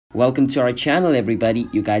Welcome to our channel, everybody.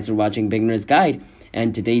 You guys are watching Beginner's Guide,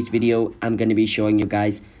 and today's video I'm going to be showing you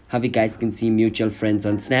guys how you guys can see mutual friends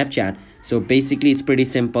on Snapchat. So basically it's pretty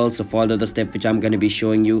simple, so follow the step which I'm going to be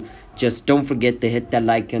showing you. Just don't forget to hit that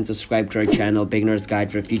like and subscribe to our channel Beginner's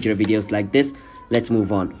Guide for future videos like this. Let's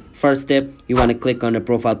move on. First step, you want to click on the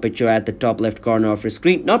profile picture at the top left corner of your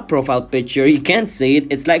screen. Not profile picture, you can't see it,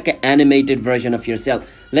 it's like an animated version of yourself.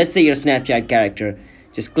 Let's say your Snapchat character.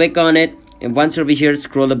 Just click on it. And once over here,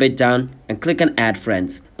 scroll a bit down and click on add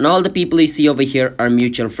friends. And all the people you see over here are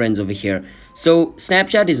mutual friends over here. So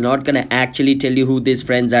Snapchat is not gonna actually tell you who these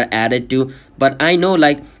friends are added to, but I know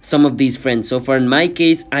like some of these friends. So for in my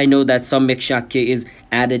case, I know that Samyak Shakya is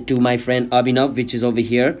added to my friend Abhinav, which is over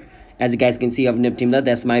here. As you guys can see, Abhinav Timla,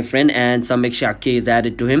 that's my friend, and Samyak Shakya is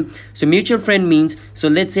added to him. So mutual friend means, so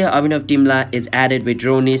let's say Abhinav Timla is added with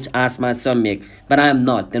Ronis, Asma, Samyak, but I am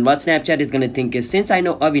not. Then what Snapchat is gonna think is, since I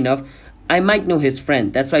know Abhinav, I might know his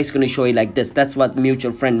friend. That's why it's going to show you like this. That's what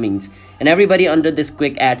mutual friend means. And everybody under this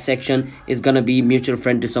quick add section is going to be mutual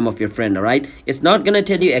friend to some of your friend, alright? It's not going to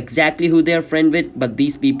tell you exactly who they're friend with, but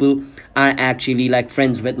these people are actually like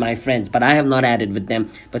friends with my friends, but I have not added with them.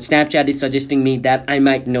 But Snapchat is suggesting me that I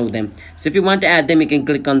might know them. So if you want to add them, you can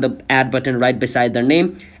click on the add button right beside their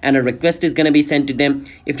name, and a request is going to be sent to them.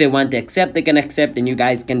 If they want to accept, they can accept, and you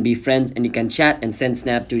guys can be friends and you can chat and send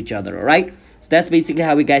snap to each other, alright? So that's basically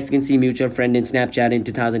how you guys can see mutual friend in Snapchat in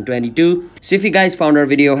 2022. So if you guys found our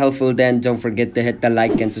video helpful, then don't forget to hit the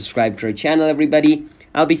like and subscribe to our channel, everybody.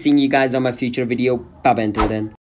 I'll be seeing you guys on my future video. Bye bye until then.